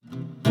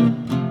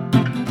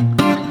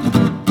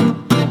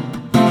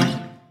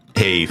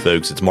Hey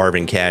folks, it's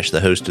Marvin Cash,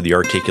 the host of The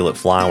Articulate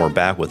Fly, and we're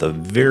back with a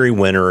very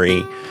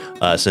wintry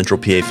Central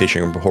PA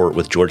fishing report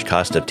with George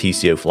Costa of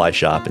TCO Fly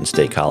Shop in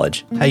State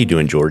College. How you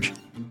doing, George?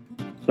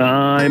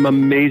 I'm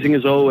amazing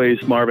as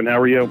always, Marvin. How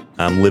are you?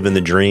 I'm living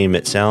the dream.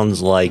 It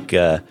sounds like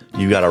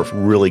you got a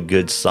really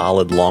good,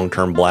 solid,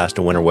 long-term blast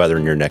of winter weather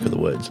in your neck of the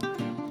woods.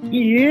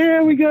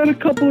 Yeah, we got a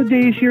couple of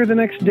days here. The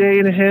next day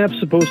and a half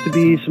supposed to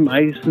be some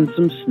ice and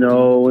some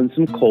snow and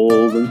some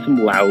cold and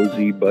some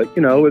lousy. But,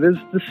 you know, it is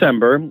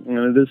December and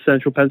it is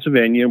central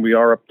Pennsylvania. And we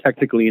are up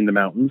technically in the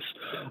mountains.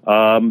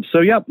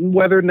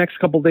 Weather next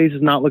couple of days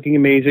is not looking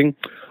amazing.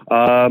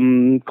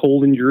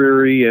 Cold and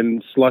dreary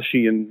and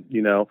slushy and,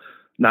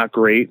 not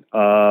great.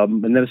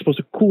 And then it's supposed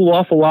to cool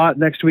off a lot.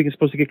 Next week it's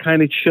supposed to get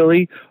kind of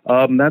chilly.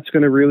 That's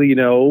going to really,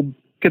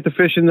 get the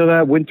fish into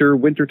that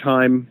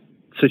wintertime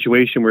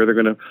situation where they're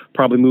going to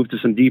probably move to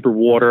some deeper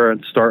water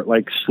and start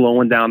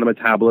slowing down the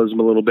metabolism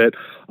a little bit.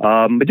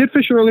 I did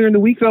fish earlier in the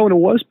week though, and it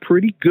was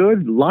pretty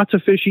good. Lots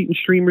of fish eating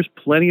streamers,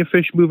 plenty of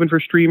fish moving for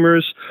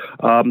streamers,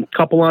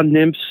 couple on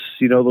nymphs,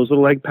 those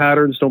little egg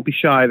patterns. Don't be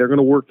shy. They're going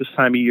to work this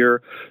time of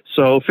year.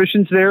 So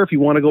fishing's there. If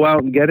you want to go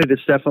out and get it,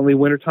 it's definitely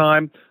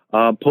wintertime.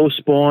 Post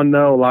spawn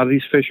though, a lot of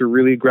these fish are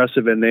really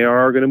aggressive and they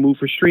are going to move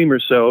for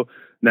streamers. So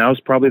now's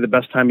probably the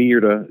best time of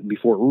year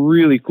before it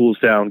really cools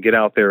down, get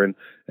out there and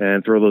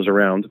throw those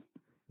around.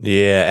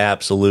 Yeah,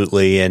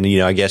 absolutely. And,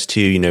 I guess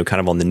too, kind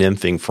of on the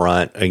nymphing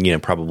front,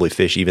 probably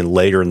fish even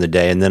later in the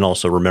day. And then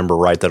also remember,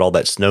 right, that all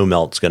that snow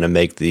melt's going to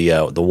make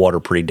the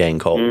water pretty dang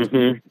cold.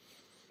 Mm-hmm.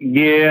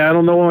 Yeah, I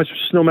don't know how much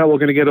snow melt we're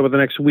going to get over the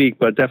next week,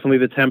 but definitely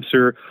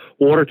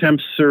water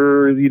temps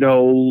are,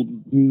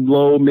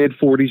 low, mid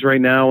 40s right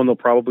now, and they'll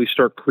probably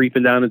start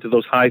creeping down into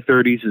those high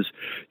 30s is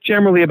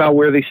generally about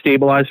where they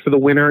stabilize for the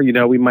winter.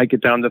 We might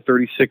get down to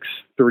 36,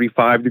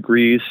 35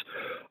 degrees,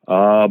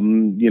 a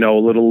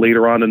little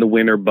later on in the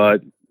winter,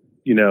 but,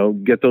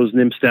 get those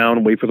nymphs down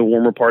and wait for the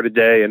warmer part of the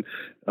day. And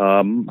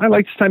I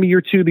like this time of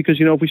year too, because,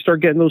 if we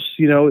start getting those,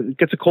 it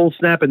gets a cold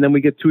snap and then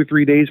we get 2 or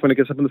 3 days when it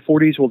gets up in the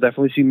 40s, we'll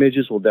definitely see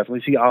midges, we'll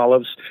definitely see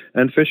olives,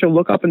 and fish will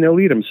look up and they'll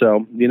eat them.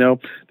 So,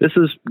 this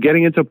is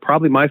getting into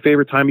probably my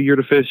favorite time of year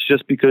to fish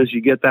just because you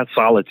get that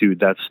solitude.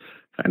 That's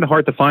kind of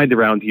hard to find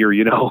around here,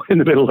 in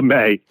the middle of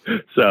May.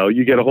 So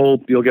you'll get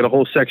a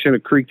whole section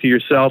of creek to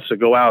yourself. So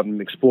go out and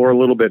explore a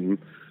little bit, and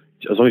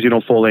as long as you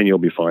don't fall in, you'll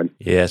be fine.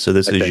 Yeah. So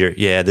this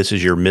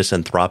is your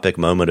misanthropic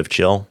moment of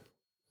chill.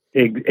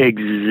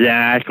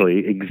 Exactly.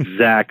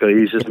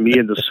 It's just me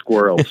and the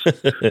squirrels.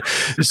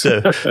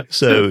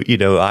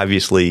 So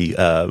obviously,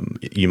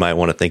 you might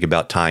want to think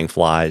about tying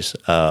flies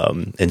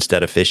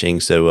instead of fishing.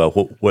 So,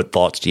 what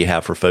thoughts do you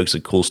have for folks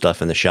with cool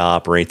stuff in the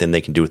shop, or anything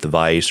they can do with the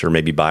vise, or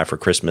maybe buy for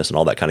Christmas and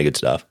all that kind of good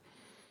stuff?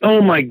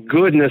 Oh my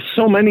goodness,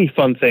 so many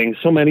fun things.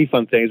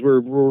 We're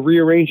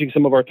rearranging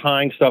some of our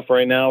tying stuff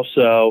right now,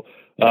 so.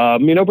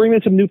 Bringing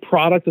in some new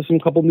product. There's some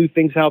couple new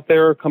things out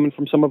there coming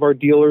from some of our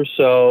dealers.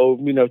 So,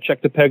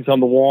 check the pegs on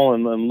the wall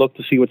and look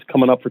to see what's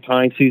coming up for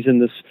tying season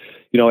this,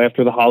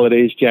 after the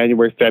holidays,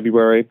 January,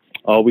 February.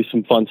 Always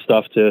some fun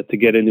stuff to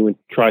get into and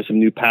try some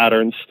new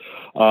patterns.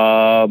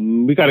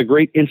 We've got a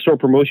great in-store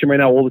promotion right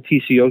now. All the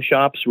TCO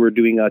shops, we're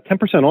doing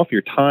 10% off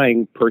your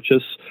tying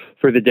purchase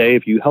for the day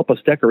if you help us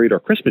decorate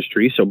our Christmas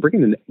tree. So bring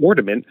in an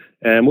ornament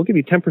and we'll give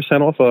you 10%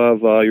 off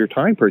of your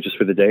tying purchase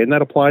for the day. And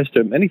that applies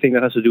to anything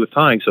that has to do with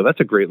tying. So that's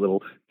a great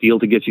little deal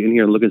to get you in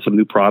here and look at some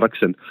new products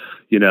and,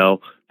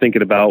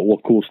 thinking about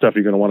what cool stuff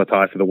you're going to want to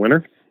tie for the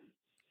winter.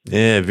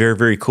 Yeah, very,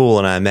 very cool.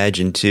 And I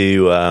imagine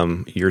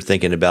too, you're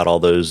thinking about all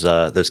those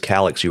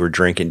calics you were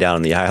drinking down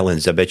in the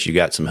islands. I bet you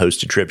got some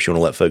hosted trips you want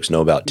to let folks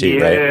know about too,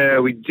 right? Yeah,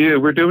 we do.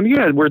 We're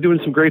doing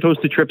some great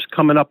hosted trips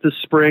coming up this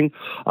spring.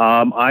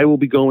 I will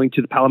be going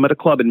to the Palometa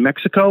Club in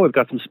Mexico. I've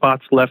got some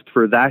spots left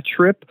for that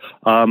trip.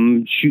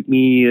 Shoot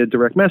me a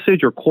direct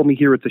message or call me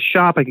here at the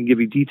shop. I can give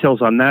you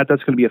details on that.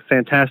 That's going to be a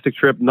fantastic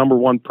trip.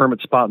 #1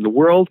 permit spot in the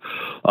world.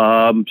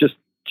 Just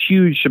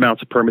huge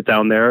amounts of permit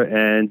down there.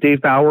 And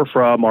Dave Bauer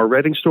from our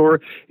Reading store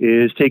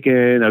is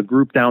taking a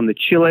group down to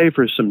Chile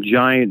for some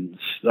giant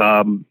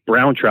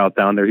brown trout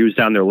down there. He was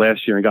down there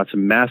last year and got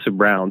some massive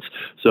browns.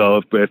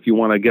 So if you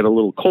want to get a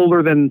little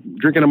colder than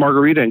drinking a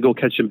margarita and go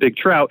catch some big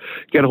trout,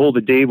 get a hold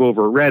of Dave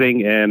over at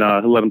Reading and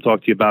he'll let him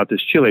talk to you about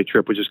this Chile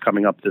trip, which is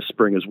coming up this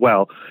spring as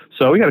well.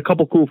 So we got a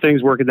couple cool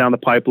things working down the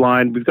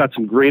pipeline. We've got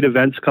some great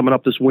events coming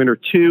up this winter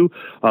too.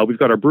 We've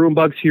got our Broom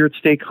Bugs here at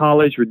State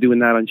College. We're doing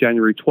that on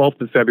January 12th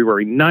and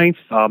February 9th.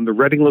 The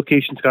Reading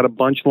location's got a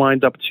bunch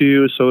lined up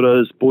too. So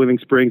does Boiling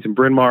Springs and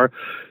Bryn Mawr.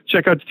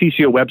 Check out the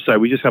TCO website.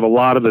 We just have a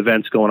lot of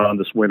events going on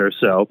this winter.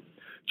 So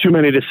too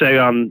many to say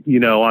on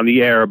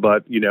the air,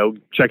 but,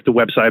 check the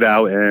website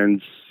out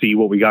and see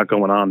what we got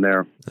going on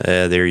there.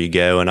 There you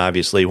go. And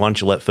obviously, why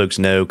don't you let folks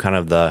know kind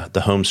of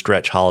the home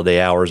stretch holiday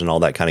hours and all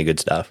that kind of good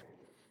stuff?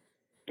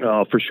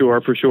 Oh, for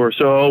sure.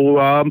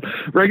 So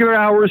regular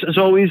hours, as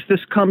always,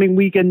 this coming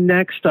weekend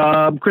next.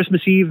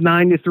 Christmas Eve,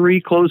 9 to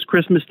 3, closed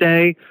Christmas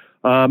Day.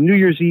 New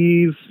Year's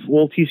Eve,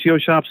 all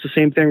TCO shops, the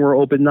same thing. We're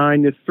open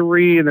 9 to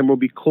 3, and then we'll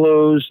be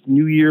closed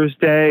New Year's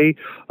Day.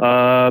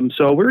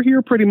 So we're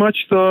here pretty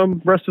much the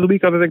rest of the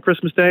week other than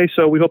Christmas Day.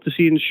 So we hope to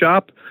see you in the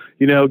shop.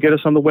 Get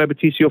us on the web at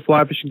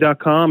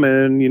tcoflyfishing.com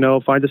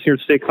and, find us here at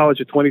State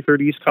College at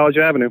 2030 East College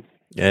Avenue.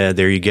 Yeah,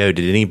 there you go.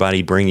 Did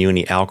anybody bring you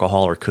any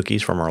alcohol or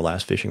cookies from our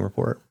last fishing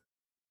report?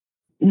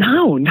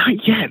 No,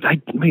 not yet.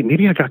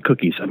 Maybe I got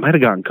cookies. I might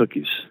have gotten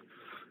cookies.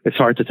 It's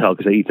hard to tell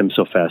because I eat them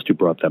so fast. Who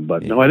brought them?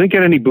 But no, I didn't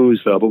get any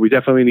booze though. But we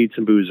definitely need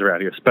some booze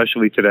around here,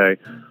 especially today.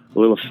 A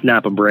little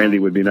snap of brandy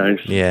would be nice.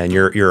 Yeah, and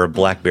you're a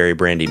blackberry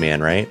brandy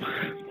man, right?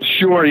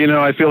 Sure.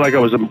 I feel like I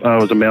was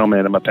a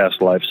mailman in my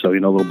past life, so a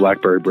little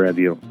blackberry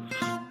brandy will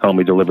help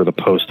me deliver the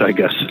post, I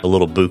guess. A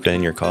little buca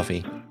in your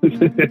coffee.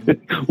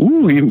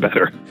 Ooh, even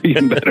better.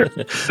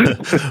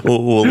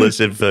 well,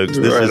 listen, folks.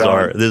 This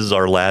is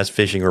our last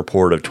fishing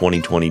report of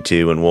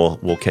 2022, and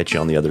we'll catch you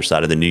on the other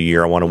side of the new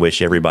year. I want to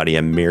wish everybody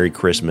a Merry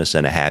Christmas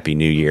and a Happy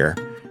New Year.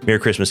 Merry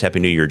Christmas, Happy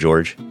New Year,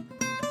 George.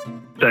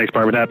 Thanks,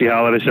 Marvin. Happy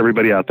holidays,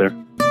 everybody out there.